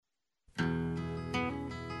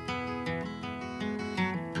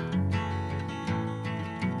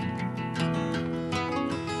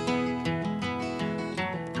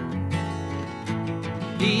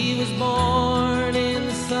was born in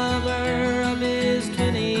the summer of his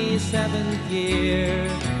 27th year,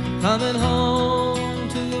 coming home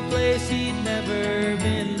to a place he'd never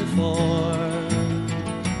been before.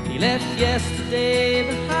 He left yesterday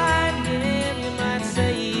behind him. You might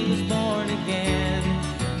say he was born again.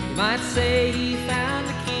 You might say he found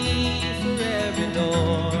the key for every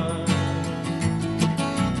door.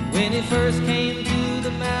 When he first came to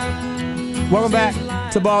the mountains. Welcome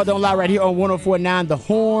back to Ball Don't Lie right here on 104.9 The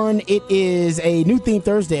Horn. It is a New Theme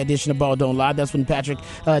Thursday edition of Ball Don't Lie. That's when Patrick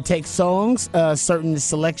takes songs, certain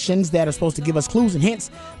selections that are supposed to give us clues and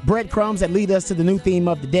hints, breadcrumbs that lead us to the new theme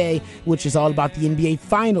of the day, which is all about the NBA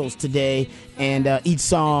Finals today. And each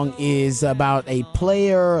song is about a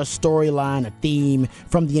player, a storyline, a theme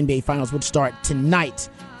from the NBA Finals, which start tonight.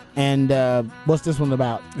 And what's this one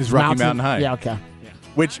about? It's Rocky Mountain High. Yeah, okay.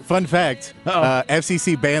 Which, fun fact,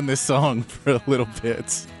 FCC banned this song for a little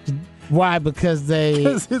bit. Why? Because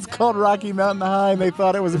it's called Rocky Mountain High, and they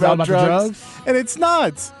thought it was about drugs. And it's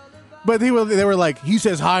not. But they were like, he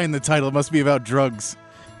says high in the title. It must be about drugs.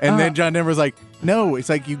 And then John Denver was like, no, it's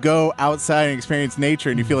like you go outside and experience nature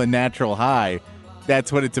and you feel a natural high.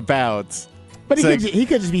 That's what it's about. But he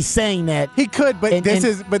could just be saying that. He could, but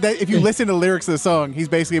if you listen to the lyrics of the song, he's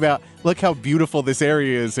basically about, look how beautiful this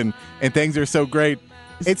area is and things are so great.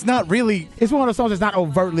 It's not really. It's one of those songs that's not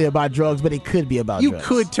overtly about drugs, but it could be about drugs. You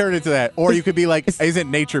could turn it to that. Or you could be like,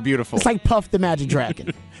 isn't nature beautiful? It's like Puff the Magic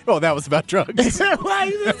Dragon. Oh, that was about drugs. Why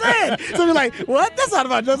you just saying? So you're like, what? That's not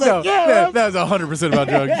about drugs. No, like, yeah, that was 100% about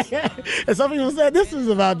drugs. And some people said this was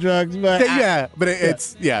about drugs. But but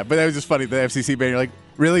that was just funny. The FCC ban, you're like,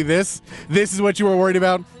 really, this is what you were worried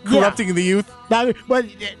about? Corrupting the youth? But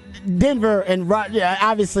Denver and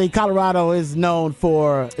obviously Colorado is known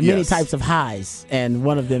for many types of highs, and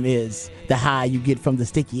one of them is the high you get from the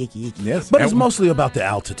sticky icky. Yes, but it's mostly about the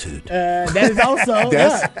altitude. That is also you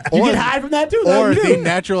get high from that too. Or the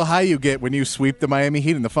natural high you get when you sweep the Miami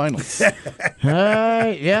Heat in the finals.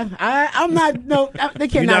 I'm not. No, they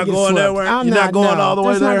cannot. You're not get going swept. there. You're not going all the way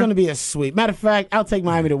there. It's not going to be a sweep. Matter of fact, I'll take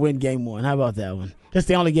Miami to win Game 1. How about that one? That's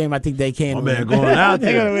the only game I think they can win. Man, going out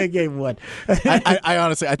They're there. going to win Game 1. I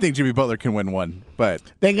honestly, I think Jimmy Butler can win one, but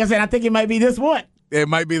like I said, I think it might be this one. It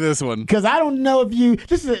might be this one. Because I don't know if you –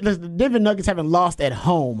 the Denver Nuggets haven't lost at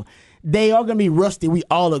home. They are going to be rusty, we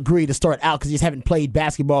all agree, to start out because they just haven't played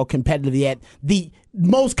basketball competitively at the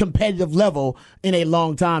most competitive level in a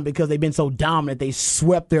long time because they've been so dominant. They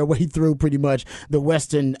swept their way through pretty much the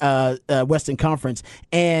Western Conference.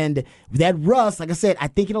 And that rust, like I said, I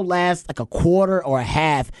think it'll last like a quarter or a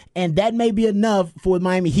half, and that may be enough for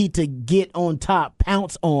Miami Heat to get on top,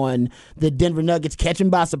 pounce on the Denver Nuggets, catch them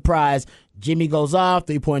by surprise. Jimmy goes off,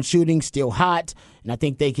 three-point shooting, still hot, and I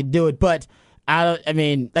think they can do it. But I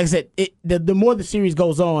mean, like I said, the more the series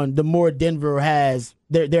goes on, the more Denver has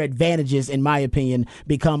their advantages, in my opinion,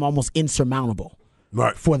 become almost insurmountable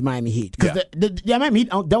for the Miami Heat. Because the Miami Heat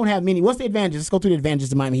don't have many. What's the advantages? Let's go through the advantages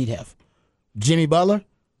the Miami Heat have. Jimmy Butler.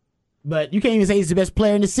 But you can't even say he's the best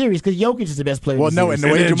player in the series because Jokic is the best player in the series. Well, no, and the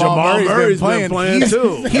way Jamal Murray's been playing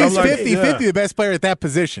too. He's 50-50 the best player at that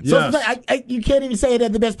position. So you can't even say they're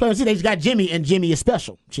the best player in the series. They just got Jimmy, and Jimmy is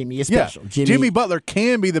special. Jimmy is special. Yeah. Jimmy Butler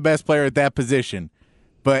can be the best player at that position,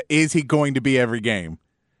 but is he going to be every game?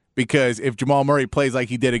 Because if Jamal Murray plays like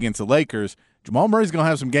he did against the Lakers, Jamal Murray's going to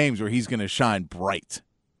have some games where he's going to shine bright.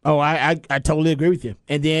 Oh, I totally agree with you.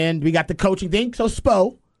 And then we got the coaching thing. So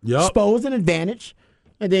Spo is an advantage.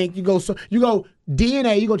 And then you go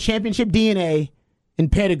DNA, you go championship DNA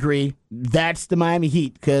and pedigree. That's the Miami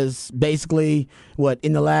Heat because basically,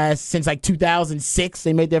 since like 2006,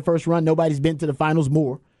 they made their first run. Nobody's been to the finals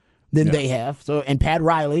more than they have. So, and Pat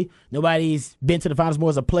Riley, nobody's been to the finals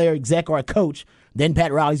more as a player, exec, or a coach than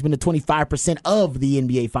Pat Riley's been to 25% of the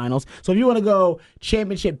NBA finals. So if you want to go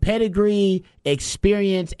championship pedigree,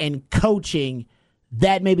 experience, and coaching,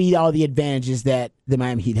 that may be all the advantages that the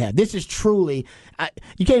Miami Heat have. This is truly,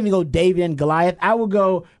 you can't even go David and Goliath. I would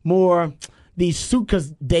go more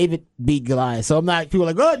because David beat Goliath. So I'm not, people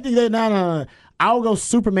are like, no. I will go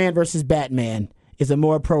Superman versus Batman is a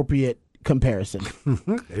more appropriate comparison.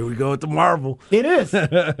 Here we go with the Marvel. It is.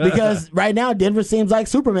 Because right now Denver seems like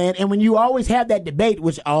Superman, and when you always have that debate,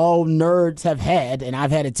 which all nerds have had, and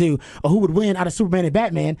I've had it too, who would win out of Superman and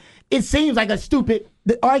Batman, it seems like a stupid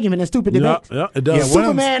argument, a stupid debate. Yeah, it does. Yeah,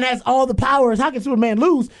 Superman has all the powers. How can Superman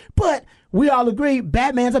lose? But we all agree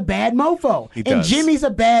Batman's a bad mofo. And Jimmy's a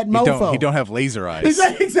bad mofo. He don't have laser eyes.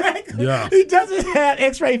 Exactly. Yeah. He doesn't have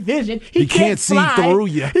X-ray vision. He can't see through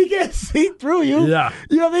you. He can't see through you. Yeah.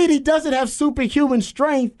 You know what I mean? He doesn't have superhuman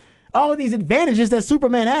strength. All of these advantages that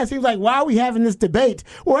Superman has. Seems like, why are we having this debate?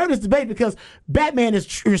 We're having this debate because Batman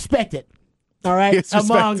is respected. All right, It's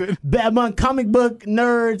respected. among comic book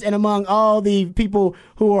nerds and among all the people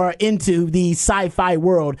who are into the sci-fi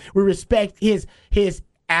world, we respect his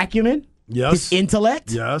acumen, Yes. his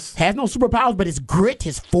intellect. Yes. Has no superpowers, but his grit,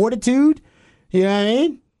 his fortitude. You know what I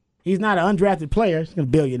mean? He's not an undrafted player. He's a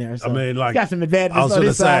billionaire. So I mean, like, he's got some advantages I was on gonna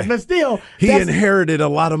his side, say, but still, He that's- inherited a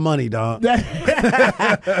lot of money, dog.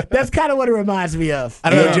 that's kind of what it reminds me of.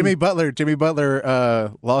 I don't know. And- Jimmy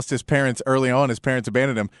Butler lost his parents early on. His parents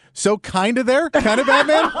abandoned him. So kind of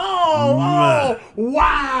Batman. Oh,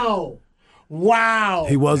 wow.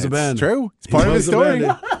 He was It's abandoned. true. It's He part of was his story.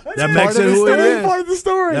 abandoned. That It's makes part it of his who he story. is. Part of the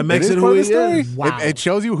story. That makes It it is who part he of the story. is. Wow. It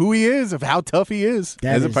shows you who he is, of how tough he is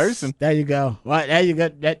as a is- person. There you go. Well, there you go.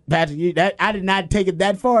 That Patrick, I did not take it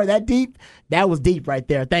that far, that deep. That was deep right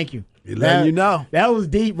there. Thank you. He letting you know. That was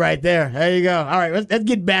deep right there. There you go. All right, let's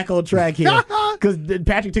get back on track here because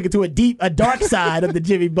Patrick took it to a dark side of the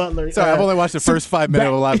Jimmy Butler. Sorry, I've only watched the first 5 minutes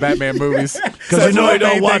of a lot of Batman movies. Because you know he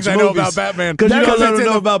don't watch movies. I know about Batman. Because you Because don't let it's him in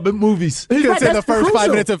know the- about movies. He's It's right, in the that's first 5 crucial.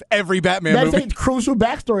 minutes of every Batman That's movie. a crucial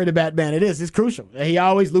backstory to Batman. It is. It's crucial. He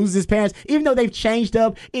always loses his parents, even though they've changed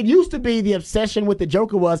up. It used to be the obsession with the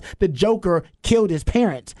Joker was the Joker killed his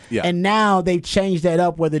parents. Yeah. And now they've changed that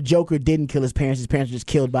up where the Joker didn't kill his parents. His parents were just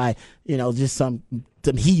killed by, just some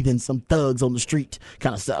heathens, some thugs on the street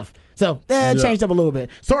kind of stuff. So it changed up a little bit.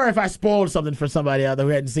 Sorry if I spoiled something for somebody out there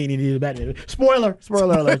who hadn't seen any of the Batman. Spoiler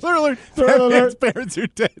alert. Literally, Spoiler alert. Batman's parents are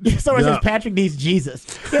dead. Someone says Patrick needs Jesus.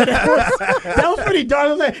 Yeah, that was pretty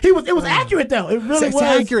dark. It was accurate though. It really It's was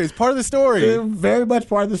accurate. It's part of the story. very much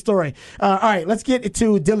part of the story. All right, let's get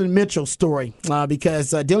to Dylan Mitchell's story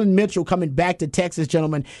because Dylan Mitchell coming back to Texas,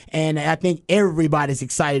 gentlemen, and I think everybody's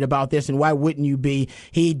excited about this, and why wouldn't you be?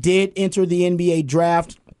 He did enter the NBA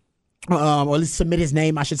draft. Or at least submit his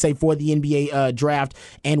name, I should say, for the NBA draft,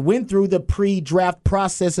 and went through the pre-draft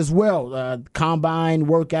process as well, combine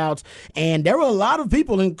workouts, and there were a lot of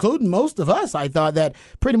people, including most of us, I thought, that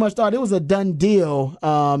pretty much thought it was a done deal,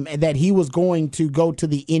 and that he was going to go to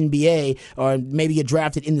the NBA or maybe get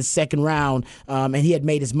drafted in the second round, and he had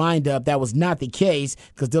made his mind up. That was not the case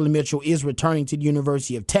because Dylan Mitchell is returning to the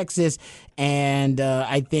University of Texas, and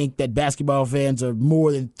I think that basketball fans are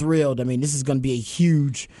more than thrilled. I mean, this is going to be a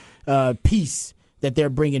huge piece that they're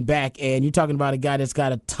bringing back, and you're talking about a guy that's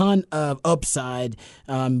got a ton of upside.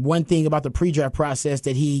 One thing about the pre-draft process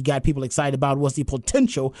that he got people excited about was the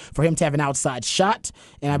potential for him to have an outside shot,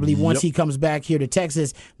 and I believe once he comes back here to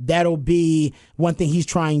Texas, that'll be one thing he's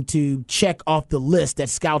trying to check off the list that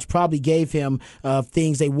scouts probably gave him of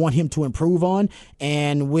things they want him to improve on,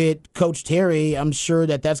 and with Coach Terry, I'm sure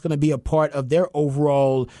that that's going to be a part of their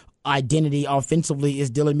overall identity offensively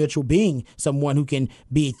is Dylan Mitchell being someone who can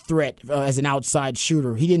be a threat as an outside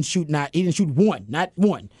shooter. He didn't shoot not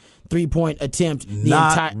one 3-point attempt.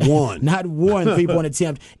 Not one 3-point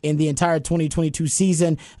attempt in the entire 2022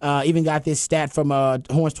 season. Even got this stat from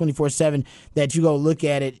Horns 24/7 that you go look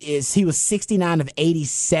at it. Is he was 69 of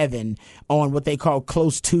 87 on what they call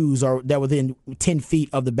close twos, or that within 10 feet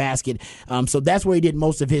of the basket. So that's where he did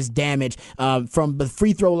most of his damage. From the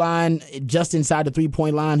free throw line, just inside the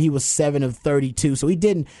 3-point line, he was 7 of 32. So he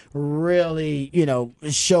didn't really,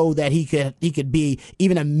 show that he could be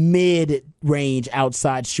even a mid-range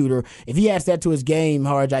outside shooter. If he adds that to his game,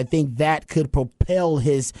 Harge, I think that could propel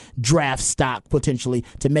his draft stock potentially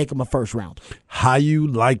to make him a first round. How you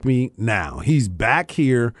like me now? He's back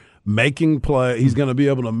here making play. He's going to be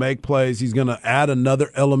able to make plays. He's going to add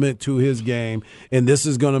another element to his game, and this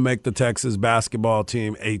is going to make the Texas basketball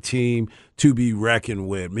team a team to be reckoned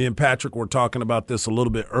with. Me and Patrick were talking about this a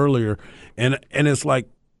little bit earlier, and it's like,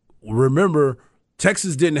 remember,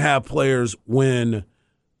 Texas didn't have players when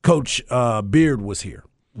Coach Beard was here.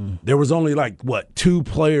 There was only 2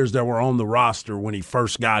 players that were on the roster when he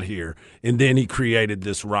first got here, and then he created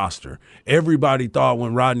this roster. Everybody thought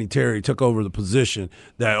when Rodney Terry took over the position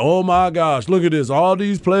that, oh my gosh, look at this, all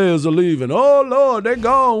these players are leaving. Oh Lord, they're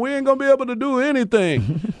gone. We ain't gonna be able to do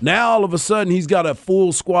anything. Now all of a sudden he's got a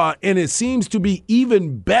full squad, and it seems to be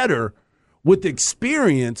even better with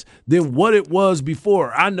experience than what it was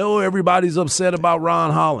before. I know everybody's upset about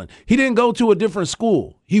Ron Holland. He didn't go to a different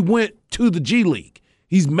school. He went to the G League.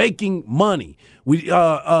 He's making money.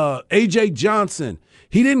 A.J. Johnson,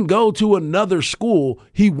 he didn't go to another school.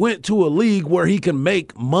 He went to a league where he can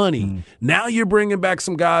make money. Now you're bringing back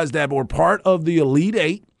some guys that were part of the Elite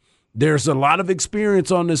Eight. There's a lot of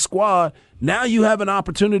experience on this squad. Now you have an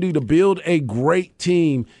opportunity to build a great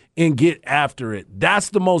team and get after it. That's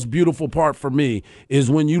the most beautiful part for me,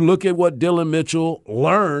 is when you look at what Dillon Mitchell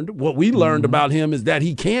learned. What we learned about him is that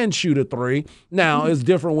he can shoot a three. Now, it's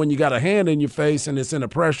different when you got a hand in your face and it's in a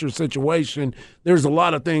pressure situation. There's a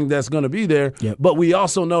lot of things that's going to be there. Yep. But we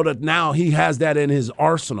also know that now he has that in his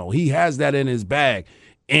arsenal. He has that in his bag.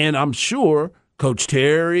 And I'm sure Coach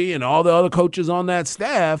Terry and all the other coaches on that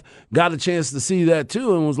staff got a chance to see that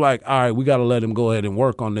too and was like, all right, we got to let him go ahead and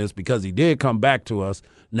work on this because he did come back to us.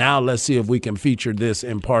 Now let's see if we can feature this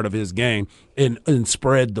in part of his game and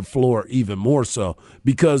spread the floor even more so.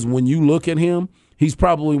 Because when you look at him, he's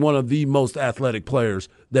probably one of the most athletic players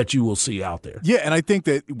that you will see out there. Yeah, and I think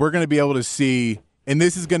that we're going to be able to see, and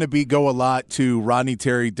this is going to go a lot to Rodney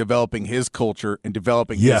Terry developing his culture and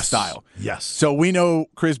developing his style. Yes. So we know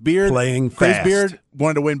Chris Beard. Chris Beard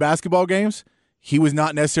wanted to win basketball games. He was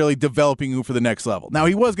not necessarily developing you for the next level. Now,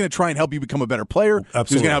 he was going to try and help you become a better player. Absolutely.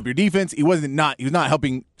 He was going to help your defense. He was not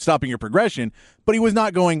stopping your progression, but he was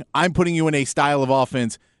not going, I'm putting you in a style of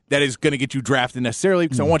offense that is going to get you drafted necessarily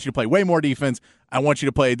because I want you to play way more defense. I want you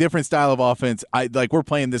to play a different style of offense. We're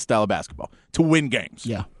playing this style of basketball to win games.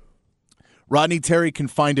 Yeah. Rodney Terry can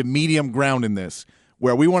find a medium ground in this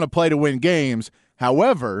where we want to play to win games.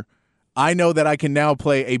 However, I know that I can now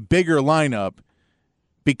play a bigger lineup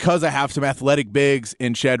because I have some athletic bigs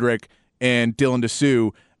in Shedrick and Dylan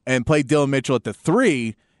Dessou and play Dillon Mitchell at the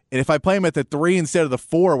 3. And if I play him at the 3 instead of the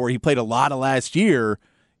 4 where he played a lot of last year,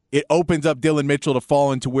 it opens up Dillon Mitchell to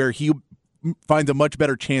fall into where he finds a much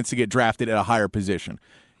better chance to get drafted at a higher position.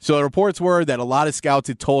 So the reports were that a lot of scouts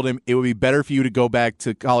had told him it would be better for you to go back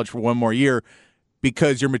to college for one more year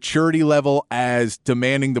because your maturity level as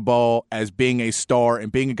demanding the ball, as being a star,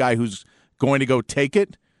 and being a guy who's going to go take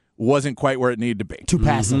it wasn't quite where it needed to be. Too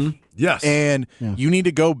passive. Yes. And you need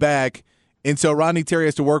to go back. And so Rodney Terry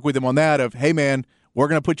has to work with him on that of, hey, man, we're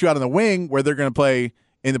going to put you out on the wing where they're going to play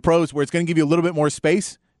in the pros where it's going to give you a little bit more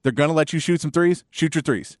space. They're going to let you shoot some threes. Shoot your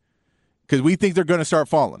threes. Because we think they're going to start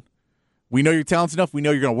falling. We know you're talented enough. We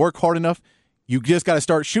know you're going to work hard enough. You just got to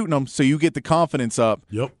start shooting them so you get the confidence up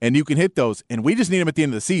and you can hit those. And we just need them at the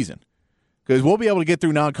end of the season because we'll be able to get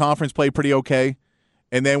through non-conference play pretty okay.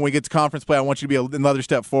 And then when we get to conference play, I want you to be another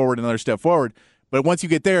step forward. But once you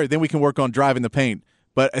get there, then we can work on driving the paint.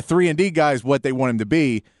 But a 3-and-D guy is what they want him to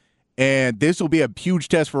be. And this will be a huge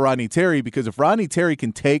test for Rodney Terry because if Rodney Terry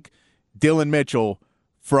can take Dillon Mitchell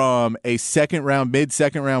from a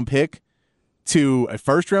mid-second round pick to a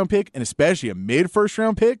first-round pick, and especially a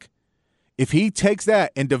mid-first-round pick, if he takes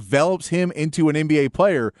that and develops him into an NBA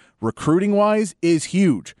player, recruiting-wise, is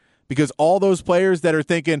huge. Because all those players that are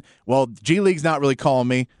thinking, well, G League's not really calling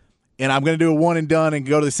me, and I'm going to do a one-and-done and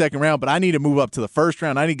go to the second round, but I need to move up to the first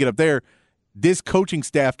round. I need to get up there. This coaching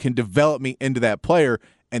staff can develop me into that player,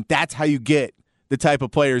 and that's how you get the type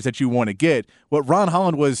of players that you want to get. What Ron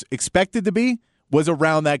Holland was expected to be was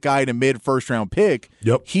around that guy in a mid-first-round pick.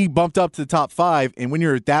 Yep. He bumped up to the top 5, and when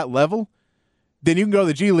you're at that level, then you can go to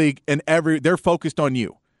the G League, and they're focused on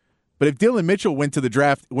you. But if Dillon Mitchell win the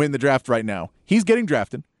draft right now, he's getting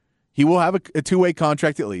drafted. He will have a two-way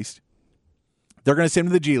contract at least. They're going to send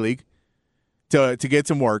him to the G League to get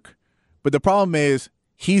some work. But the problem is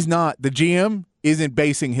the GM isn't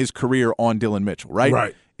basing his career on Dillon Mitchell, right?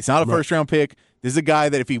 Right. It's not a first-round pick. This is a guy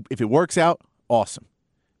that if it works out, awesome.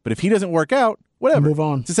 But if he doesn't work out, whatever. Move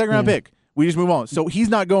on. It's a second-round pick. We just move on. So he's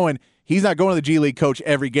not going to the G League coach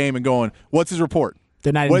every game and going, what's his report?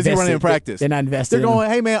 They're not what is he invested. running in practice? They're not invested. They're going,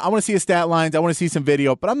 hey, man, I want to see his stat lines. I want to see some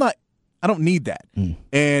video. But I don't need that.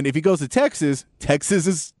 And if he goes to Texas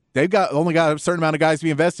they've only got a certain amount of guys to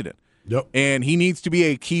be invested in. Yep. And he needs to be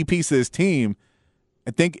a key piece of this team.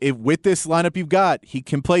 I think with this lineup you've got, he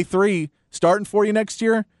can play 3 starting for you next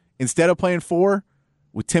year instead of playing 4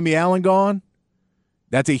 with Timmy Allen gone.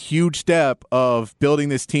 That's a huge step of building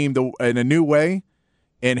this team in a new way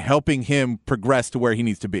and helping him progress to where he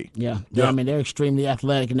needs to be. Yeah. I mean, they're extremely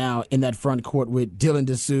athletic now in that front court with Dillon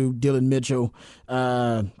Dessou, Dillon Mitchell,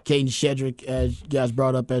 Caden Shedrick, as you guys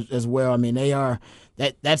brought up as well. I mean, they are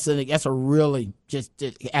that's a really just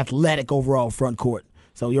athletic overall front court.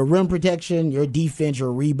 So your rim protection, your defense,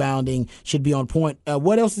 your rebounding should be on point.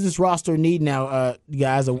 What else does this roster need now,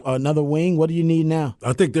 guys? Another wing? What do you need now?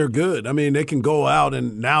 I think they're good. I mean, they can go out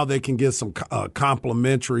and now they can get some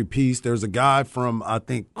complimentary piece. There's a guy from, I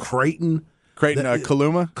think, Creighton,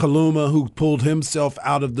 Kaluma, who pulled himself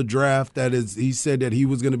out of the draft. He said that he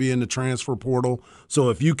was going to be in the transfer portal. So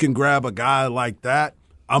if you can grab a guy like that,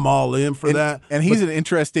 I'm all in for that. And he's an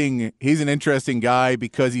interesting guy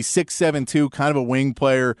because he's 6'7", 2, kind of a wing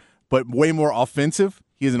player, but way more offensive.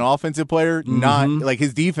 He's an offensive player, not like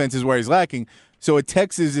his defense is where he's lacking. So at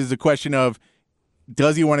Texas is a question of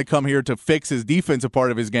does he want to come here to fix his defensive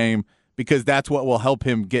part of his game because that's what will help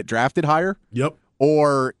him get drafted higher? Yep.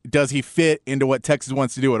 Or does he fit into what Texas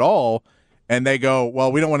wants to do at all? And they go,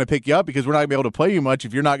 well, we don't want to pick you up because we're not going to be able to play you much.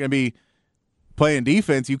 If you're not going to be playing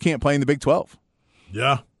defense, you can't play in the Big 12.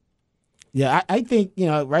 Yeah. Yeah, I think,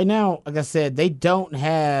 right now, like I said, they don't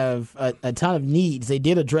have a ton of needs. They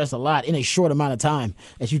did address a lot in a short amount of time.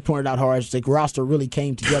 As you pointed out, Harsh, the roster really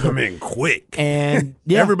came together. Quick. And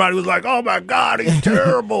everybody was like, oh, my God, he's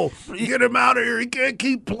terrible. Get him out of here. He can't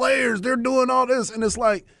keep players. They're doing all this. And it's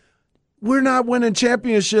like, we're not winning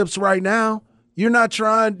championships right now. You're not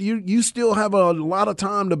trying. You still have a lot of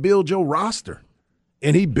time to build your roster.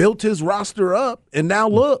 And he built his roster up. And now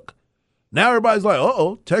look. Now everybody's like,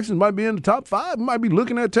 Texas might be in the top 5. Might be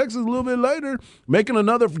looking at Texas a little bit later, making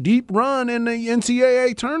another deep run in the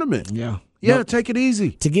NCAA tournament. Yeah. Take it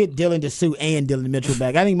easy. To get Dylan DeSue and Dylan Mitchell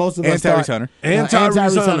back, I think most of us Tyrese Hunter. And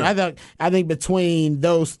Tyrese Hunter. I think between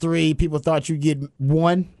those three, people thought you'd get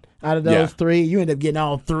one out of those three. You end up getting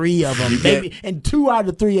all three of them. Maybe, and 2 out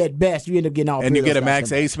of 3 at best, you end up getting all three. And you of get those a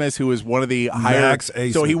Max Asmus, who is one of the higher.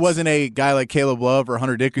 So he wasn't a guy like Caleb Love or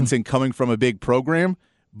Hunter Dickinson coming from a big program.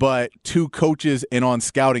 But 2 coaches and on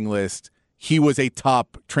scouting list, he was a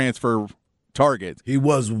top transfer target. He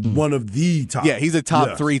was one of the top. Yeah, he's a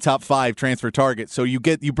top 3, top 5 transfer target. So you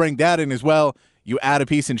bring that in as well. You add a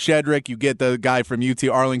piece in Shedrick. You get the guy from UT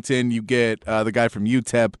Arlington. You get the guy from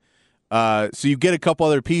UTEP. So you get a couple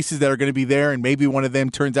other pieces that are going to be there, and maybe one of them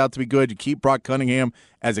turns out to be good. You keep Brock Cunningham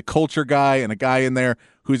as a culture guy and a guy in there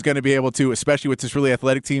who's going to be able to, especially with this really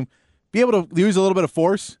athletic team, be able to use a little bit of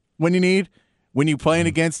force when you need. When you playing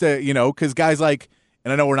against because guys like,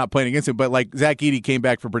 and I know we're not playing against him, but like Zach Edey came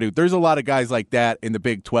back for Purdue. There's a lot of guys like that in the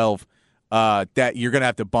Big 12 that you're going to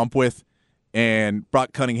have to bump with, and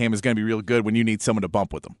Brock Cunningham is going to be real good when you need someone to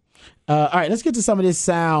bump with them. All right, let's get to some of this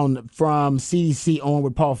sound from CDC on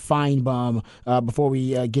with Paul Feinbaum before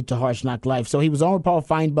we get to Harsh Knock Life. So he was on with Paul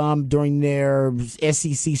Feinbaum during their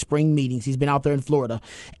SEC spring meetings. He's been out there in Florida,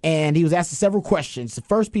 and he was asked several questions. The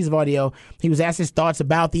first piece of audio, he was asked his thoughts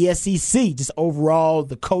about the SEC, just overall,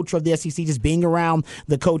 the culture of the SEC, just being around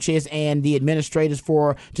the coaches and the administrators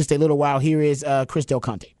for just a little while. Here is Chris Del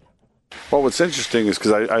Conte. Well, what's interesting is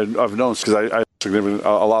because I've known, because I significant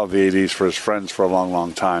a lot of the ADs for his friends for a long,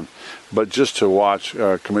 long time. But just to watch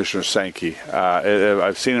Commissioner Sankey,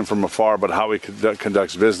 I've seen him from afar, but how he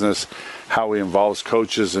conducts business, how he involves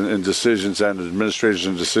coaches in decisions and administrators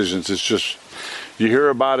in decisions, it's just, you hear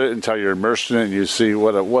about it until you're immersed in it and you see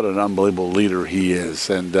what an unbelievable leader he is.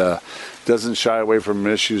 And doesn't shy away from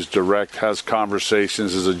issues, direct, has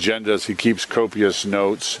conversations, his agendas, he keeps copious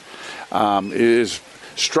notes.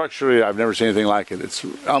 Structurally, I've never seen anything like it. It's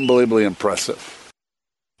unbelievably impressive.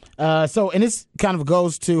 And this kind of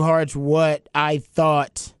goes to Harge what I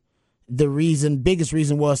thought the biggest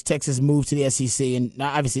reason was Texas moved to the SEC. And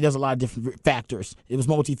obviously there's a lot of different factors. It was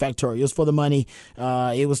multifactorial. It was for the money.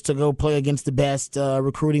 It was to go play against the best.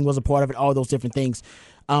 Recruiting was a part of it, all those different things.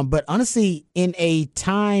 But honestly, in a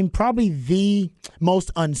time, probably the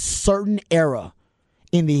most uncertain era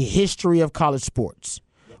in the history of college sports,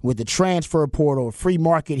 with the transfer portal, free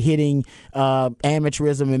market hitting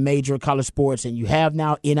amateurism in major college sports, and you have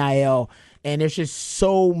now NIL, and there's just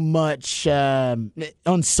so much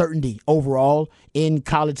uncertainty overall in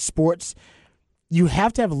college sports. You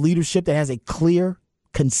have to have leadership that has a clear,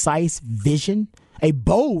 concise vision, a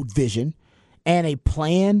bold vision, and a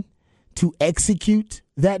plan to execute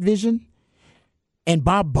that vision. And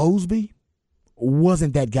Bob Bowlesby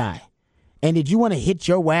wasn't that guy. And did you want to hitch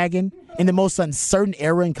your wagon in the most uncertain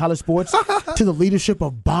era in college sports to the leadership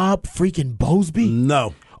of Bob freaking Bowlesby?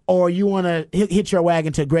 No. Or you want to hitch your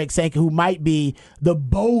wagon to Greg Sankey, who might be the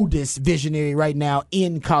boldest visionary right now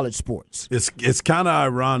in college sports? It's kind of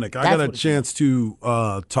ironic. I got a chance to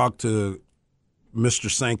talk to Mr.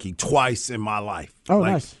 Sankey twice in my life. Oh,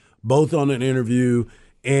 nice. Both on an interview,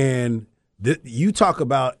 and you talk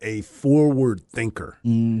about a forward thinker.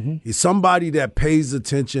 Mm-hmm. He's somebody that pays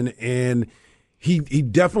attention, and he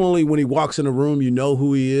definitely, when he walks in a room, you know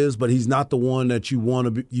who he is, but he's not the one that you want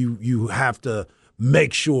to be. You have to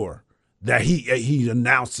make sure that he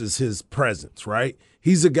announces his presence, right?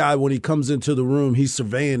 He's a guy, when he comes into the room, he's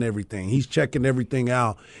surveying everything. He's checking everything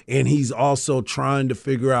out, and he's also trying to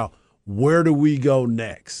figure out, where do we go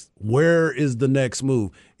next? Where is the next move?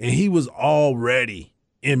 And he was already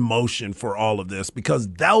in motion for all of this, because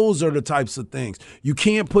those are the types of things. You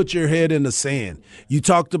can't put your head in the sand. You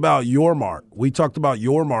talked about Yormark. We talked about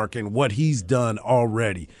Yormark and what he's done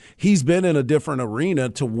already. He's been in a different arena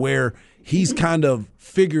to where he's kind of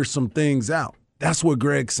figured some things out. That's what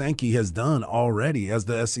Greg Sankey has done already as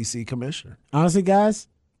the SEC commissioner. Honestly, guys,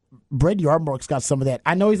 Brett Yormark's got some of that.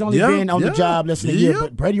 I know he's only been on the job less than a year,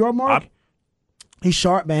 but Brett Yormark, he's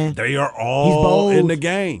sharp, man. They are all in the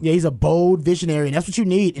game. Yeah, he's a bold visionary, and that's what you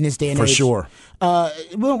need in this day and age. For sure.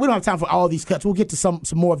 We don't have time for all these cuts. We'll get to some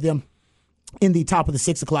more of them in the top of the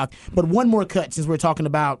 6 o'clock. But one more cut, since we're talking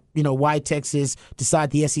about why Texas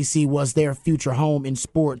decided the SEC was their future home in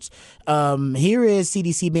sports. Here is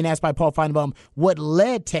CDC being asked by Paul Feinbaum what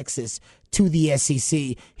led Texas to the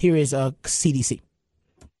SEC. Here is CDC.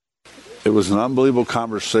 It was an unbelievable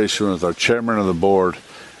conversation with our chairman of the board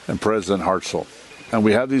and President Hartzell. And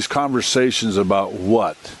we had these conversations about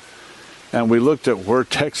what? And we looked at where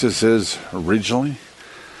Texas is regionally,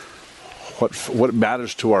 what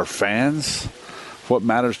matters to our fans, what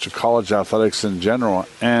matters to college athletics in general.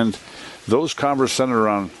 And those conversations centered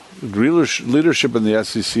around leadership in the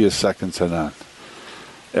SEC is second to none.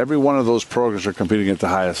 Every one of those programs are competing at the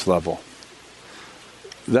highest level.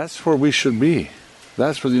 That's where we should be.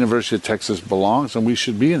 That's where the University of Texas belongs, and we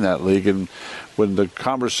should be in that league. And when the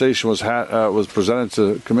conversation was presented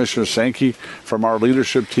to Commissioner Sankey from our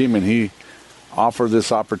leadership team, and he offered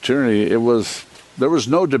this opportunity, there was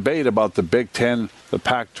no debate about the Big Ten, the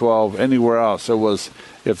Pac-12, anywhere else. It was,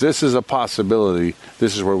 if this is a possibility,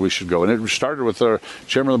 this is where we should go. And it started with our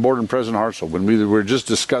chairman of the board and President Hartzell when we were just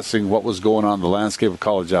discussing what was going on in the landscape of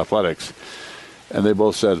college athletics. And they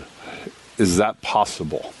both said, is that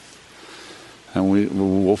possible? And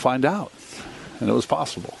we'll find out. And it was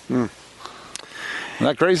possible. Isn't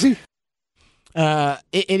that crazy?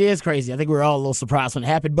 It is crazy. I think we're all a little surprised when it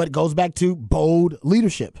happened, but it goes back to bold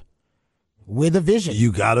leadership with a vision.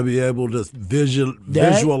 You got to be able to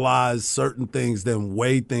visualize certain things, then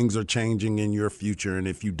way things are changing in your future. And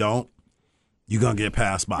if you don't, you're going to get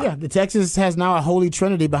passed by. Yeah, the Texas has now a holy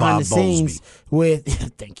trinity behind the scenes with,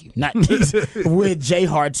 thank you, with Jay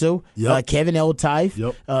Hartzell, Kevin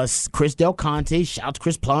Eltife, Chris Del Conte, shout out to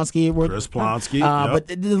Chris Plonsky. But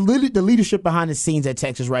the leadership behind the scenes at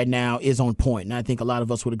Texas right now is on point, and I think a lot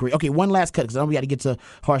of us would agree. Okay, one last cut, because I know we got to get to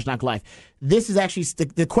Harsh Knock Life. This is actually,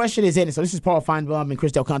 the question is in it, so this is Paul Feinbaum and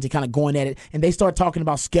Chris Del Conte kind of going at it, and they start talking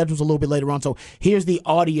about schedules a little bit later on. So here's the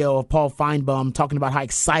audio of Paul Feinbaum talking about how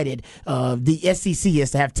excited the SEC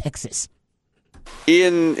is to have Texas.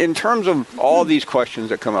 In terms of all these questions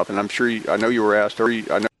that come up, and I know you were asked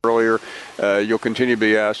earlier, you'll continue to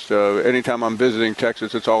be asked. Anytime I'm visiting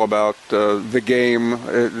Texas, it's all about the game.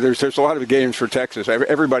 There's a lot of games for Texas.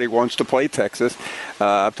 Everybody wants to play Texas.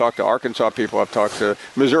 I've talked to Arkansas people. I've talked to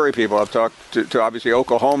Missouri people. I've talked to obviously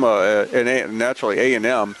Oklahoma and naturally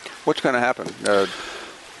A&M. What's going to happen?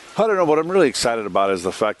 I don't know. What I'm really excited about is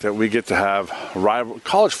the fact that we get to have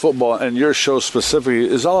college football, and your show specifically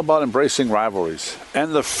is all about embracing rivalries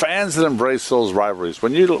and the fans that embrace those rivalries.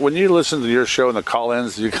 When you listen to your show and the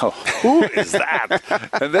call-ins, you go, "Who is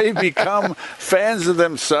that?" And they become fans of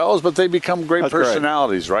themselves, but they become great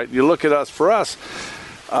personalities, right? You look at us. For us,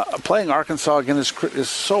 playing Arkansas again is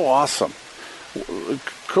so awesome.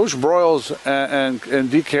 Coach Broyles and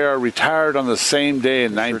DKR retired on the same day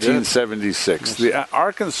in 1976. The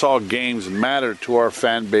Arkansas games mattered to our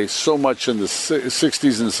fan base so much in the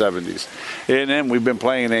 60s and 70s. A&M, we've been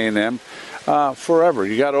playing A&M forever.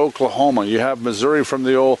 You got Oklahoma. You have Missouri from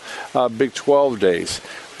the old Big 12 days.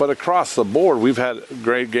 But across the board, we've had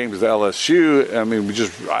great games at LSU. I mean,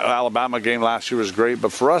 Alabama game last year was great.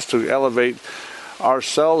 But for us to elevate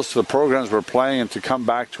ourselves to the programs we're playing and to come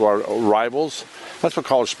back to our rivals, that's what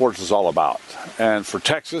college sports is all about. And for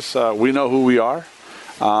Texas, we know who we are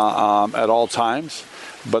at all times.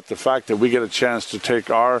 But the fact that we get a chance to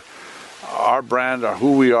take our brand, or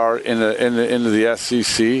who we are into the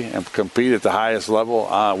SEC and compete at the highest level,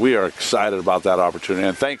 we are excited about that opportunity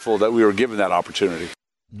and thankful that we were given that opportunity.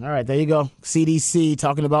 All right, there you go. CDC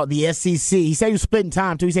talking about the SEC. He said he was splitting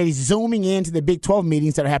time, too. He said he's zooming into the Big 12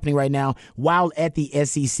 meetings that are happening right now while at the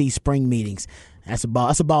SEC spring meetings. That's a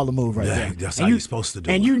baller move right there. That's how you're supposed to do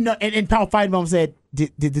it. And Paul Feinbaum said, do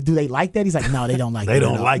they like that? He's like, no, they don't like that. They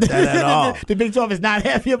don't like that at all. The Big 12 is not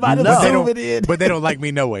happy about it. But they don't like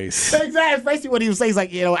me no ways. Exactly. Basically what he was saying is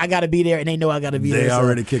like, I got to be there, and they know I got to be there. They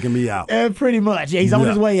already kicking me out. Pretty much. Yeah, he's on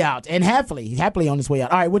his way out. And happily on his way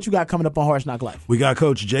out. All right, what you got coming up on Harsh Knock Life? We got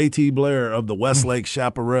Coach J.T. Blair of the Westlake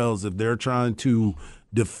Chaparrals. If they're trying to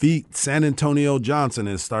defeat San Antonio Johnson,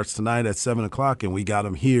 it starts tonight at 7 o'clock, and we got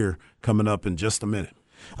him here coming up in just a minute.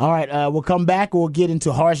 All right, we'll come back. We'll get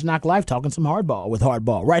into Harsh Knock Life, talking some hardball with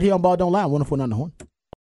Hardball. Right here on Ball Don't Lie, 104.9 The Horn.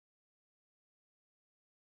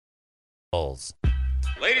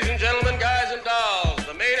 Ladies and gentlemen, guys and dolls,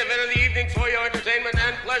 the main event of the evening for your entertainment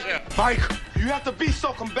and pleasure. Mike, you have to be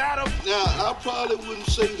so combative. Now, I probably wouldn't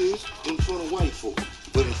say this in front of white folk,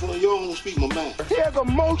 but in front of y'all, I'm gonna speak my mind. Here go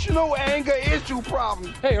emotional anger issue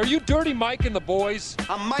problem. Hey, are you Dirty Mike and the boys?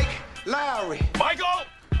 I'm Mike Lowry. Michael!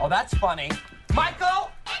 Oh, that's funny. Michael!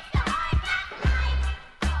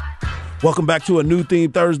 Welcome back to a New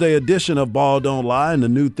Theme Thursday edition of Ball Don't Lie. And the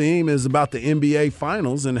new theme is about the NBA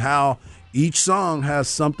Finals and how each song has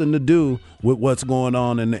something to do with what's going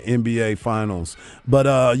on in the NBA Finals.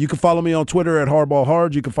 But you can follow me on Twitter at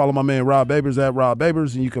HardballHard. You can follow my man Rob Babers at Rob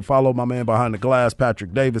Babers. And you can follow my man behind the glass,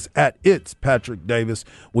 Patrick Davis, at It's Patrick Davis.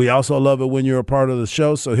 We also love it when you're a part of the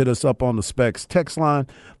show, so hit us up on the Specs text line,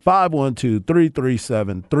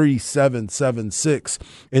 512-337-3776.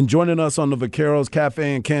 And joining us on the Vaqueros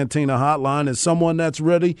Cafe and Cantina hotline is someone that's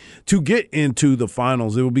ready to get into the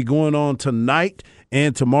finals. It will be going on tonight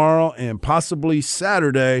and tomorrow and possibly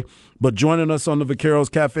Saturday. But joining us on the Vaqueros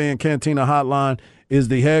Cafe and Cantina hotline is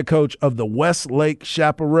the head coach of the Westlake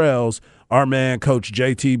Chaparrals, our man, Coach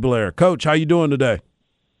JT Blair. Coach, how you doing today?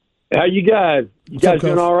 How you guys? You guys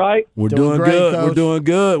doing all right? We're doing great, good. Coach. We're doing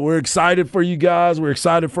good. We're excited for you guys. We're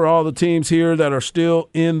excited for all the teams here that are still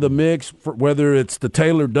in the mix, for whether it's the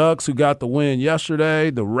Taylor Ducks who got the win yesterday,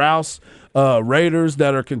 the Rouse Raiders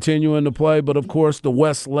that are continuing to play, but, of course, the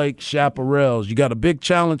Westlake Chaparrals. You got a big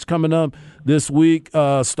challenge coming up this week,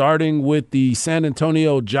 starting with the San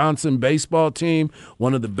Antonio Johnson baseball team,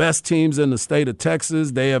 one of the best teams in the state of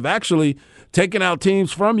Texas. They have actually taken out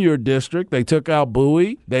teams from your district. They took out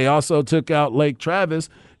Bowie. They also took out Lake Travis,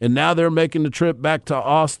 and now they're making the trip back to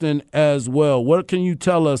Austin as well. What can you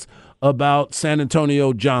tell us about San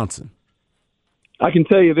Antonio Johnson? I can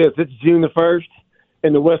tell you this. It's June the 1st,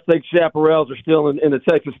 and the Westlake Chaparrals are still in the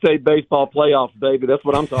Texas State baseball playoffs, baby. That's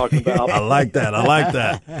what I'm talking about. I like that. I like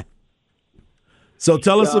that. So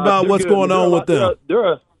tell us about what's going on with them.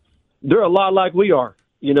 They're a lot like we are.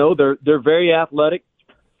 You know, they're very athletic.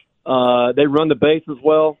 They run the bases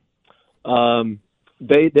well.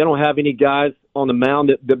 They don't have any guys on the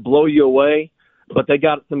mound that blow you away, but they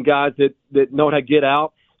got some guys that know how to get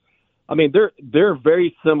out. I mean, they're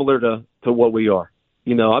very similar to what we are.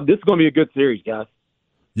 You know, this is going to be a good series, guys.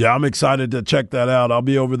 Yeah, I'm excited to check that out. I'll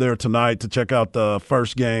be over there tonight to check out the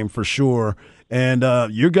first game for sure. And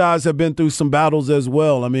you guys have been through some battles as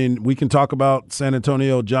well. I mean, we can talk about San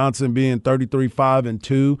Antonio Johnson being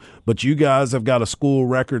 33-5-2, but you guys have got a school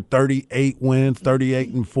record 38 wins,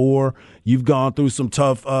 38-4. You've gone through some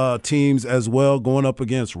tough teams as well, going up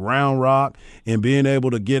against Round Rock and being able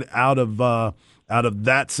to get out of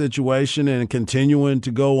that situation and continuing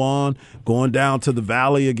to go on, going down to the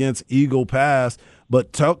Valley against Eagle Pass.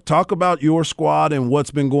 But talk about your squad and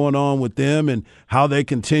what's been going on with them and how they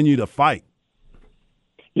continue to fight.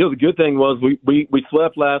 You know, the good thing was we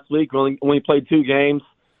slept last week. We only played 2 games.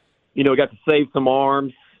 You know, we got to save some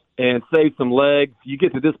arms and save some legs. You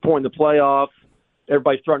get to this point in the playoffs,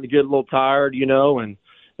 everybody's starting to get a little tired, you know, and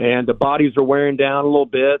the bodies are wearing down a little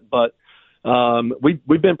bit. But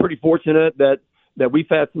we've been pretty fortunate that we've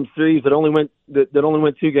had some series that only went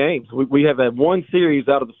 2 games. We have had 1 series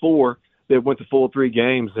out of the 4 that went to full 3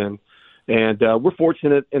 games, and we're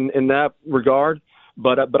fortunate in that regard.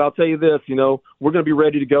 But I'll tell you this, you know, we're going to be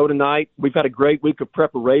ready to go tonight. We've had a great week of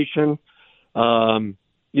preparation. You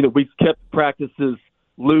know, we've kept practices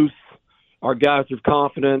loose. Our guys are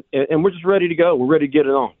confident, and we're just ready to go. We're ready to get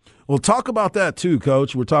it on. Well, talk about that too,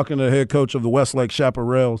 Coach. We're talking to the head coach of the Westlake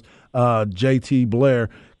Chaparrals, JT Blair.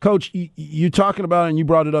 Coach, you talking about it, and you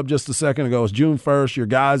brought it up just a second ago. It's June 1st. Your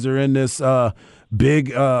guys are in this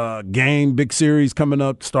big game, big series coming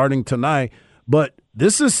up starting tonight. But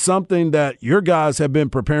this is something that your guys have been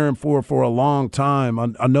preparing for a long time.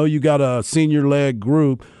 I know you got a senior leg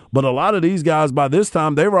group, but a lot of these guys by this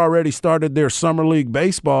time, they've already started their summer league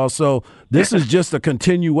baseball. So this is just a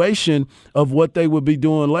continuation of what they would be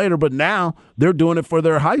doing later. But now they're doing it for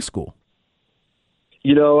their high school.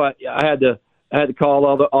 You know, I had to call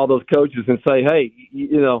all those coaches and say, hey,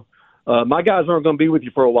 you know, my guys aren't going to be with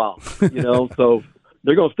you for a while. You know, so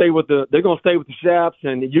they're going to stay with the Chaps,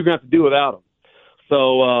 and you're going to have to do without them.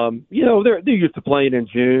 So you know, they're used to playing in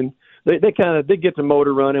June. They get the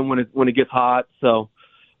motor running when it gets hot. So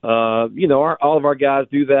you know, all of our guys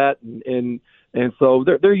do that, and so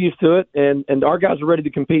they're used to it, and our guys are ready to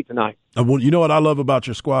compete tonight. Well, you know what I love about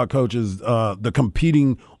your squad, Coach, is the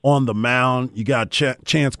competing on the mound. You got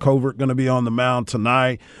Chance Covert going to be on the mound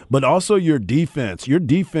tonight, but also your defense. Your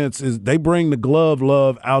defense they bring the glove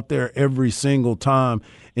love out there every single time,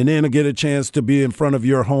 and then to get a chance to be in front of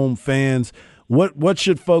your home fans. What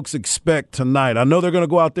should folks expect tonight? I know they're going to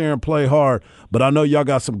go out there and play hard, but I know y'all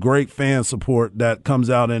got some great fan support that comes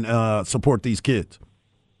out and support these kids.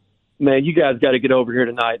 Man, you guys got to get over here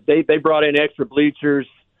tonight. They brought in extra bleachers.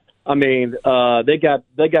 I mean, they got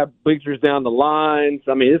bleachers down the lines.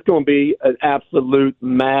 I mean, it's going to be an absolute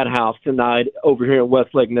madhouse tonight over here at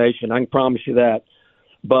Westlake Nation. I can promise you that.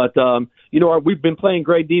 But we've been playing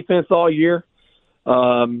great defense all year.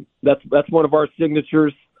 That's one of our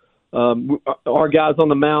signatures. Our guys on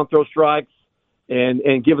the mound throw strikes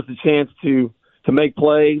and give us a chance to make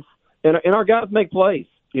plays, and our guys make plays.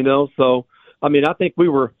 So I mean, I think we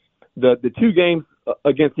were the 2 games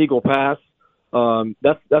against Eagle Pass.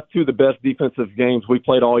 That's 2 of the best defensive games we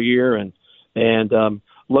played all year, and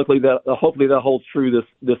luckily hopefully that holds true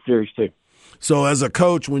this series too. So as a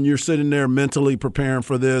coach, when you're sitting there mentally preparing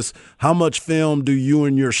for this, how much film do you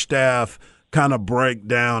and your staff kind of break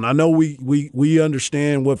down? I know we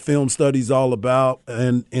understand what film study is all about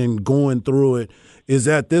and going through it. Is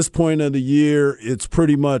at this point of the year, it's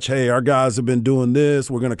pretty much, hey, our guys have been doing this.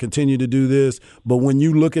 We're going to continue to do this. But when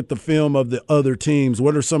you look at the film of the other teams,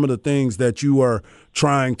 what are some of the things that you are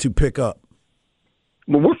trying to pick up?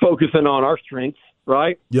 Well, we're focusing on our strengths,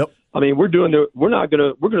 right? Yep. I mean, we're going to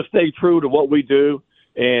stay true to what we do.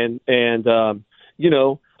 And as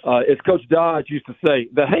Coach Dodge used to say,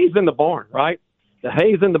 the hay's in the barn, right? The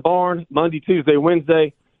hay's in the barn Monday, Tuesday,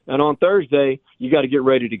 Wednesday. And on Thursday, you got to get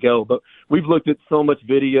ready to go. But we've looked at so much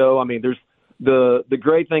video. I mean, there's the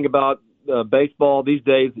great thing about baseball these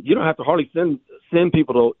days. You don't have to hardly send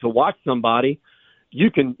people to watch somebody. You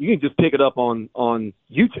can just pick it up on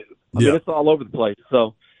YouTube. I mean, it's all over the place.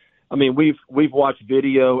 So, I mean, we've watched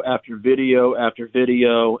video after video after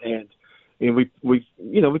video, and we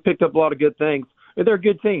picked up a lot of good things. And they're a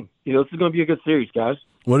good team. This is going to be a good series, guys.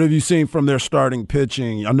 What have you seen from their starting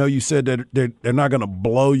pitching? I know you said that they're not going to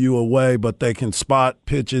blow you away, but they can spot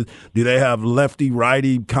pitches. Do they have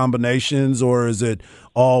lefty-righty combinations, or is it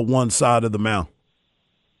all one side of the mound?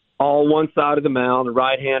 All one side of the mound, the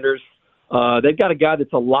right-handers. They've got a guy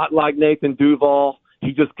that's a lot like Nathan Duval.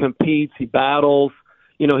 He just competes. He battles.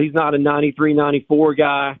 He's not a 93, 94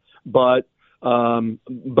 guy, but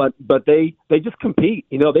they just compete.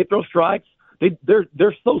 They throw strikes. They're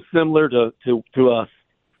so similar to us.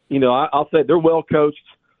 I'll say they're well coached.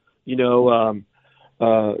 Coach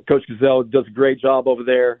Gazelle does a great job over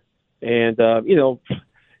there, and they're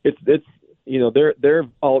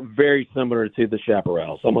all very similar to the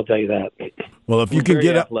Chaparrals. I'm gonna tell you that. Well, if you can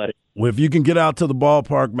get out to the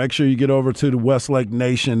ballpark, make sure you get over to the Westlake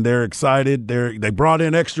Nation. They're excited. They brought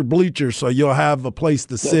in extra bleachers, so you'll have a place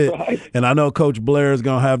to sit. Right. And I know Coach Blair is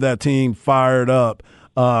gonna have that team fired up.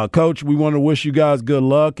 Coach, we want to wish you guys good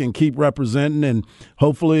luck and keep representing, and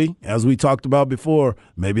hopefully, as we talked about before,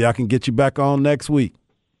 maybe I can get you back on next week.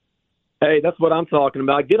 Hey, that's what I'm talking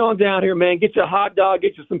about. Get on down here, man. Get you a hot dog,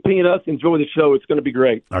 get you some peanuts, enjoy the show. It's going to be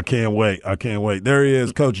great. I can't wait. There he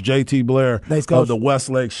is, Coach J.T. Blair of the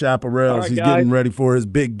Westlake Chaparrals. He's getting ready for his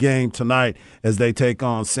big game tonight as they take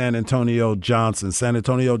on San Antonio Johnson. San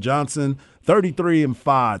Antonio Johnson,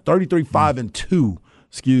 33-5-2.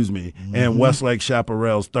 Excuse me, and Westlake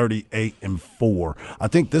Chaparrals 38-4. I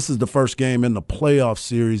think this is the first game in the playoff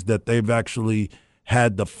series that they've actually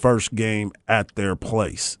had the first game at their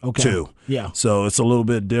place, too. Yeah. So it's a little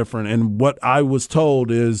bit different. And what I was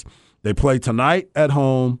told is they play tonight at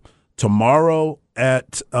home, tomorrow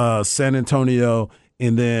at San Antonio,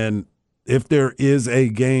 and then if there is a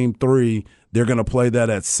game 3, they're going to play that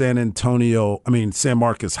at San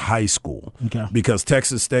Marcos High School, because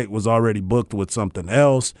Texas State was already booked with something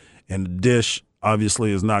else, and the dish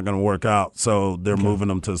obviously is not going to work out, so they're moving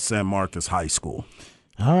them to San Marcos High School.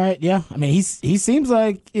 All right, yeah. I mean, he seems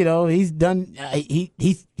like he's done.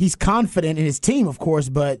 He's confident in his team, of course,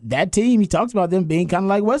 but that team he talks about them being kind of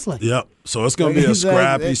like Westlake. Yep. So it's going to be a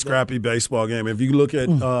scrappy baseball game. If you look at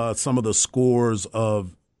some of the scores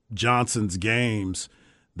of Johnson's games.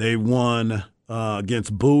 They won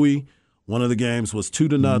against Bowie. One of the games was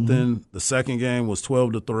 2-0. The second game was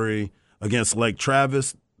 12-3 against Lake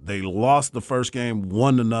Travis. They lost the first game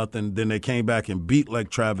 1-0. Then they came back and beat Lake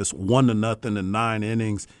Travis 1-0 in 9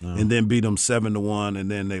 innings, and then beat them 7-1. And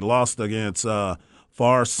then they lost against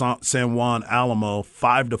Far San Juan Alamo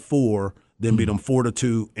 5-4. Then beat them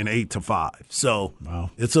 4-2 and 8-5. So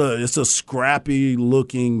it's a scrappy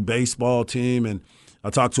looking baseball team. And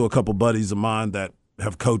I talked to a couple buddies of mine that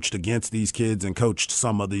have coached against these kids and coached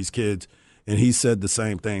some of these kids, and he said the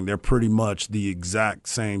same thing. They're pretty much the exact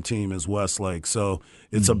same team as Westlake. So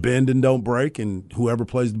it's a bend and don't break, and whoever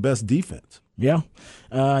plays the best defense. Yeah.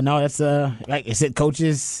 No, that's like I said,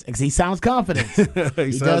 coaches. He sounds confident. He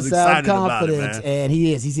does sound confident, about it, man. and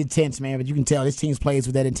he is. He's intense, man. But you can tell his team plays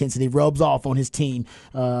with that intensity, rubs off on his team.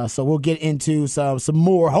 So we'll get into some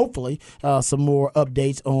more, hopefully, some more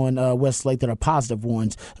updates on Westlake that are positive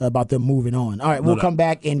ones about them moving on. All right, we'll come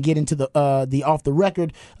back and get into the off the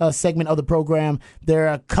record segment of the program. There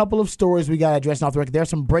are a couple of stories we got to address off the record. There's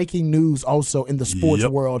some breaking news also in the sports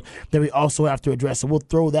world that we also have to address. So we'll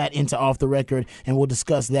throw that into off the record, and we'll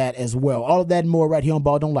discuss that as well. All of that and more right here on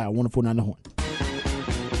Ball Don't Lie, 104.9 The Horn.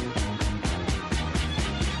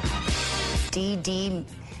 DD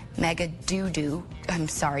Mangudu.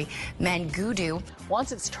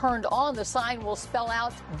 Once it's turned on, the sign will spell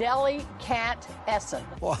out Deli Cat Essen.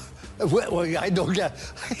 Well, I don't get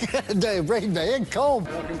the rain man comb.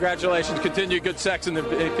 Well, congratulations. Continue good sex in the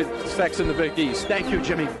Big East. Thank you,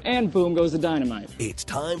 Jimmy. And boom goes the dynamite. It's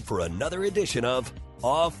time for another edition of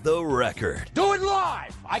Off the Record. Do it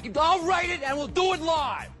live. I'll write it and we'll do it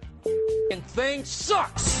live. Thing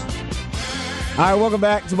sucks. All right, welcome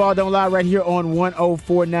back to Ball Don't Lie right here on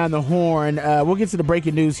 104.9 The Horn. We'll get to the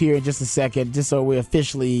breaking news here in just a second, just so we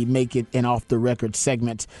officially make it an off-the-record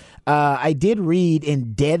segment. I did read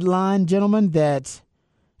in Deadline, gentlemen, that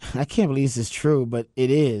I can't believe this is true, but it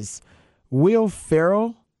is. Will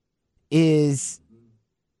Ferrell is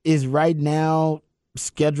right now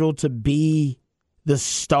scheduled to be the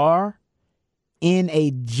star in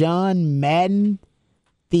a John Madden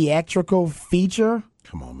theatrical feature.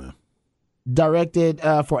 Come on, man. Directed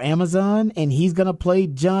for Amazon, and he's going to play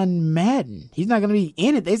John Madden. He's not going to be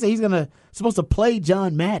in it. They say he's supposed to play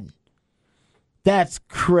John Madden. That's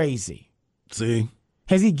crazy. See?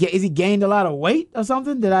 Is he gained a lot of weight or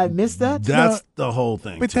something? Did I miss that? That's the whole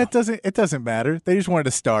thing. But it doesn't matter. They just wanted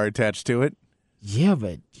a star attached to it. Yeah,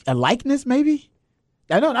 but a likeness maybe?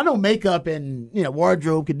 I know makeup and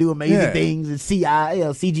wardrobe can do amazing things and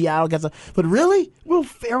CGI, all that stuff. But really? Will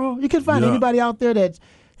Ferrell? You can find anybody out there that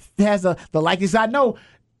has the likeness. I know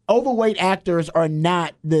overweight actors are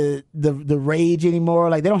not the rage anymore.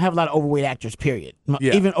 Like, they don't have a lot of overweight actors, period.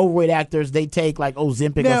 Yeah. Even overweight actors, they take like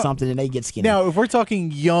Ozempic or something and they get skinny. Now, if we're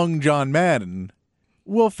talking young John Madden,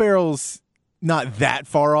 Will Ferrell's not that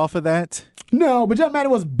far off of that. No, but John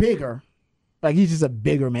Madden was bigger. Like, he's just a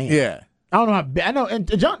bigger man. Yeah. I don't know how big. I know, and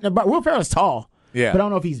Will Ferrell's tall. Yeah. But I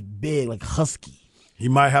don't know if he's big, like husky. He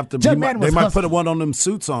might have to. They might put one on them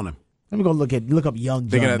suits on him. Let me go look up young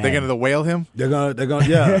John Madden. They're gonna whale him. They're gonna do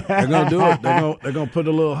it. They're gonna put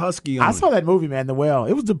a little husky on him. I saw that movie, man, The Whale.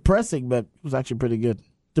 It was depressing, but it was actually pretty good.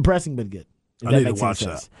 Depressing but good. I need to watch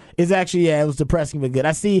that. It's actually it was depressing but good.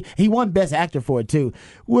 I see he won Best Actor for it too,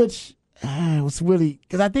 which was really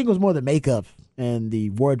because I think it was more the makeup and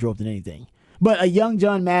the wardrobe than anything. But a young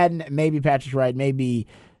John Madden, maybe Patrick's right. Maybe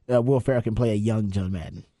Will Ferrell can play a young John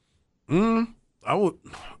Madden. I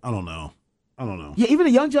don't know. Yeah, even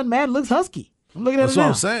a young John Madden looks husky. I'm looking at That's him now. what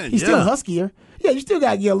I'm saying. He's still huskier. Yeah, you still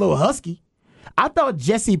got to get a little husky. I thought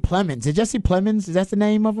Jesse Plemons. Is Jesse Plemons? Is that the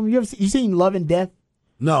name of him? You seen Love and Death?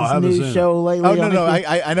 No, I haven't seen show lately. Oh, no.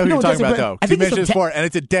 I know who you're talking about, though. I You mentioned this before, and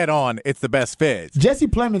it's a dead on. It's the best fit. Jesse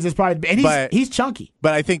Plemons is probably, and he's chunky.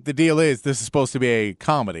 But I think the deal is this is supposed to be a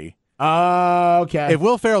comedy. Okay. If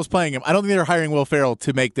Will Ferrell's playing him, I don't think they're hiring Will Ferrell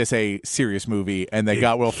to make this a serious movie, and they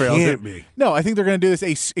got Will Ferrell. Can't be. No, I think they're going to do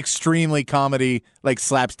this extremely comedy, like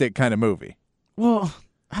slapstick kind of movie. Well,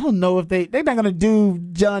 I don't know if they're not going to do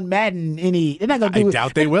John Madden any. They're not going to do. I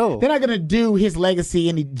doubt they will. They're not going to do his legacy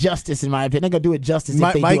any justice, in my opinion. They're going to do it justice.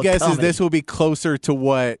 My guess is this will be closer to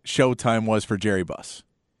what Showtime was for Jerry Buss.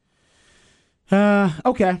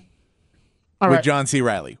 Okay. With John C.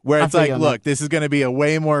 Reilly, where it's like, look, this is going to be a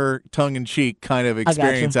way more tongue-in-cheek kind of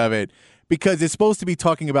experience of it, because it's supposed to be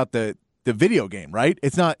talking about the video game, right?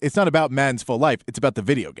 It's not about Madden's full life. It's about the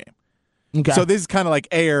video game. Okay. So this is kind of like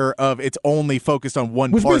air of it's only focused on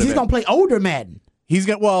one Which part means of he's it. going to play older Madden. He's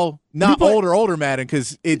going to, not older Madden,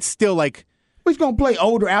 because it's still like. He's going to play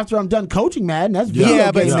older after I'm done coaching Madden. That's video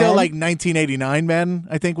yeah, but game still Madden. like 1989 Madden,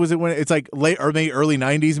 I think, was it when it's like late or maybe early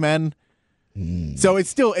 90s Madden. So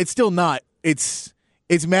it's still not. It's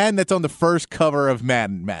Madden that's on the first cover of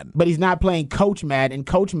Madden. But he's not playing Coach Madden, and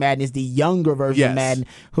Coach Madden is the younger version of Madden,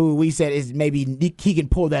 who we said is maybe he can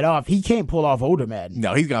pull that off. He can't pull off older Madden.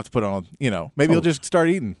 No, he's going to have to put on, maybe he'll just start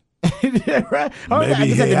eating. Right? Maybe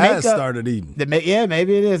he has started eating.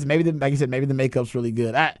 Maybe it is. Maybe like you said, maybe the makeup's really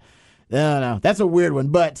good. I don't know. That's a weird one,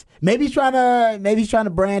 but maybe he's trying to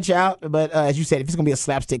branch out. But as you said, if it's gonna be a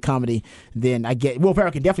slapstick comedy, then I get Will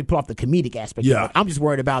Ferrell can definitely pull off the comedic aspect. Yeah, of it. I'm just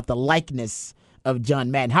worried about the likeness of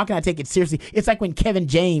John Madden. How can I take it seriously? It's like when Kevin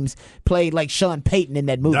James played like Sean Payton in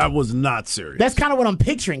that movie. That was not serious. That's kind of what I'm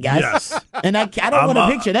picturing, guys. Yes. And I don't want to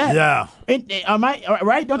picture that. Yeah. Am I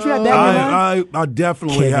right? Don't you have that in your mind? I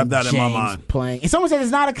definitely Kevin have that in my James mind. Playing. And someone said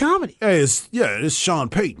it's not a comedy. Hey, it's Sean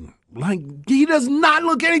Payton. Like, he does not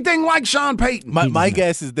look anything like Sean Payton. My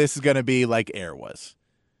guess is this is going to be like Air was.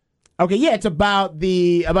 Okay, yeah, it's about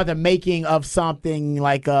the making of something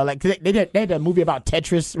like they had a movie about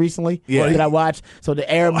Tetris recently that I watched. So the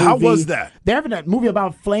Air movie. How was that? They're having a movie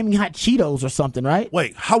about flaming hot Cheetos or something, right?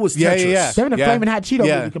 Wait, how was Tetris? Yeah. They're having a flaming hot Cheeto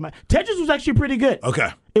movie come out. Tetris was actually pretty good. Okay,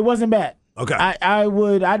 it wasn't bad. Okay,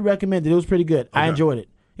 I'd recommend it. It was pretty good. I enjoyed it.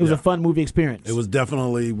 It was a fun movie experience. It was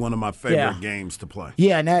definitely one of my favorite games to play.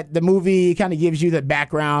 Yeah, and the movie kind of gives you the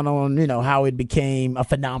background on how it became a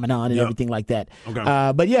phenomenon and everything like that.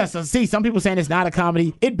 Okay. But yeah, so see, some people saying it's not a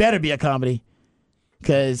comedy. It better be a comedy.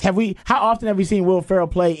 Because how often have we seen Will Ferrell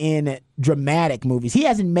play in dramatic movies? He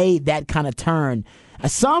hasn't made that kind of turn.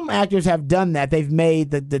 Some actors have done that. They've made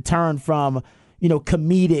the turn from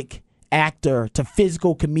comedic actor to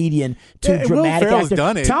physical comedian to dramatic Will Ferrell's actor.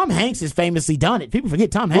 done it. Tom Hanks has famously done it. People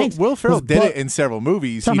forget Tom Hanks. Will Ferrell did it in several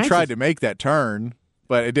movies. He tried to make that turn,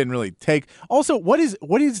 but it didn't really take. Also, what is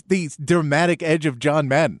the dramatic edge of John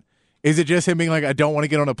Madden? Is it just him being like, I don't want to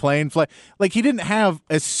get on a plane? Like, he didn't have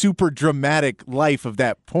a super dramatic life of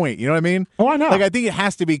that point. You know what I mean? Oh, I know. Like, I think it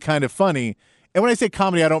has to be kind of funny. And when I say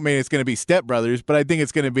comedy, I don't mean it's going to be Step Brothers, but I think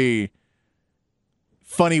it's going to be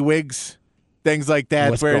funny wigs. Things like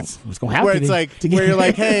that, where it's like, where you're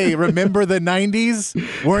like, hey, remember the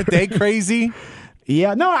 90s? Weren't they crazy?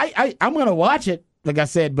 Yeah, no, I'm going to watch it, like I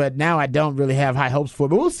said, but now I don't really have high hopes for it.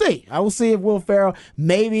 But we'll see. I will see if Will Ferrell,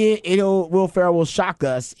 Will Ferrell will shock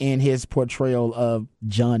us in his portrayal of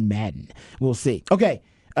John Madden. We'll see. Okay.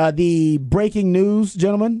 The breaking news,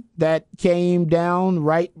 gentlemen, that came down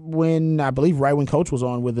right when Coach was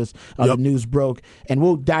on with us, the news broke, and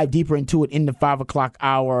we'll dive deeper into it in the 5 o'clock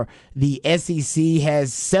hour. The SEC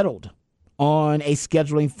has settled on a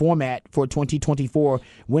scheduling format for 2024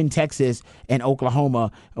 when Texas and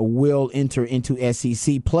Oklahoma will enter into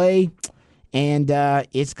SEC play, and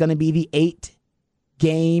it's going to be the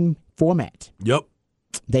 8-game format. Yep.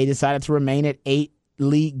 They decided to remain at 8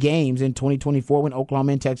 league games in 2024 when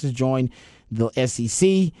Oklahoma and Texas join the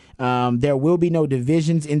SEC. There will be no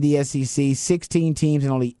divisions in the SEC, 16 teams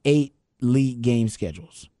and only 8 league game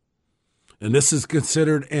schedules. And this is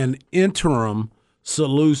considered an interim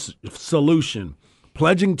solution,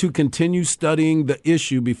 pledging to continue studying the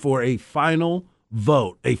issue before a final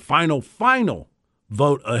vote ahead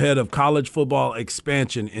of college football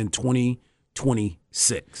expansion in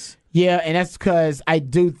 2026. Yeah, and that's because I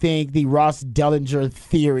do think the Ross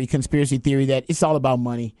Dellinger conspiracy theory, that it's all about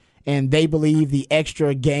money. And they believe the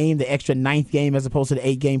extra game, the extra 9th game as opposed to the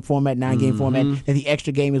 8-game format, 9-game format, that the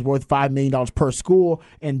extra game is worth $5 million per school,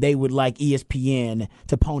 and they would like ESPN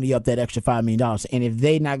to pony up that extra $5 million. And if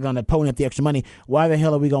they're not going to pony up the extra money, why the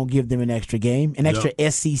hell are we going to give them an extra game, an extra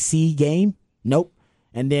SEC game? Nope.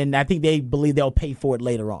 And then I think they believe they'll pay for it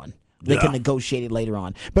later on. They can negotiate it later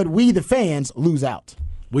on. But we, the fans, lose out.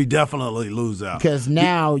 We definitely lose out. Because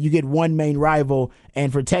now you get one main rival,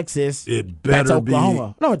 and for Texas, it better that's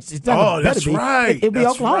Oklahoma. Be. No, it's not. Oh, that's right. It'll be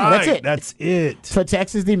Oklahoma. Right. That's it. That's it. For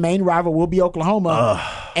Texas, the main rival will be Oklahoma.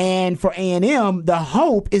 And for A&M, the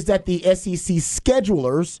hope is that the SEC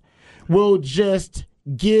schedulers will just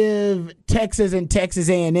give Texas and Texas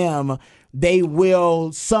A&M, they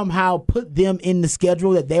will somehow put them in the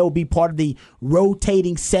schedule, that they will be part of the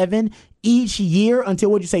rotating 7 each year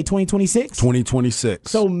until, what'd you say, 2026?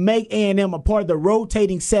 2026. So make A&M a part of the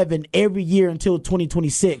rotating 7 every year until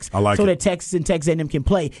 2026. I like so it. that Texas and Texas A&M can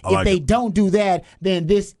play. If they don't do that, then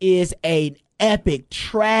this is an epic,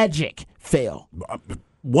 tragic fail.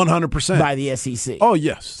 100% by the SEC. Oh,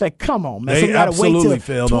 yes. It's like, come on, man. They so we gotta wait till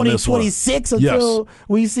failed on this one. 2026 until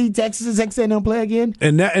we see Texas and Texas A&M play again.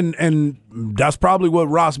 And that's probably what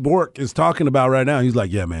Ross Bork is talking about right now. He's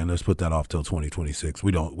like, yeah, man, let's put that off till 2026.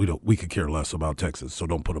 We could care less about Texas, so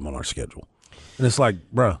don't put them on our schedule. And it's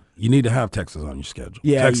like, bro, you need to have Texas on your schedule.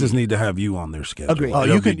 Yeah, Texas need to have you on their schedule. Agreed. Oh,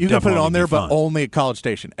 you can put it on there, but only at College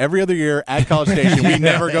Station. Every other year at College Station, we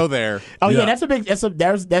never go there. Oh yeah,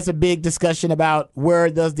 that's a big discussion about where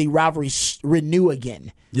does the rivalry renew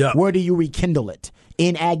again? Yeah, where do you rekindle it?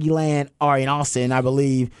 In Aggieland or in Austin, I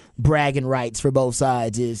believe bragging rights for both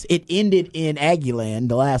sides is it ended in Aggieland,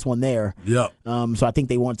 the last one there. Yeah. So I think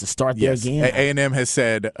they want to start there again. A&M has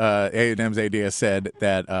said, A&M's AD has said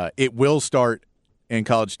that it will start in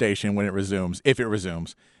College Station when it resumes, if it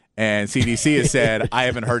resumes. And CDC has said, I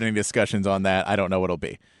haven't heard any discussions on that. I don't know what it'll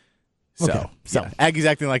be. So Aggies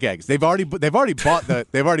acting like Aggies. They've already bought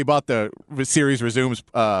the series resumes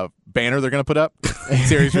banner they're going to put up.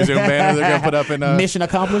 Series resume banner they're going to put up in mission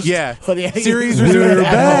accomplished. Yeah, for the series resume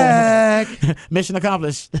back. Mission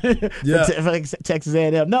accomplished. Yeah. for Texas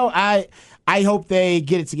A&M. No, I hope they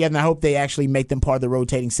get it together, and I hope they actually make them part of the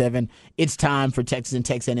rotating 7. It's time for Texas and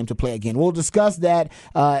Texas A&M to play again. We'll discuss that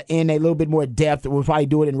in a little bit more depth. We'll probably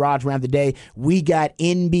do it in Rod's Round the Day. We got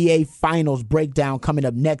NBA Finals breakdown coming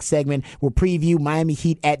up next segment. We'll preview Miami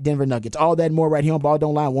Heat at Denver Nuggets. All that and more right here on Ball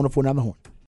Don't Lie, 104 on the Horn.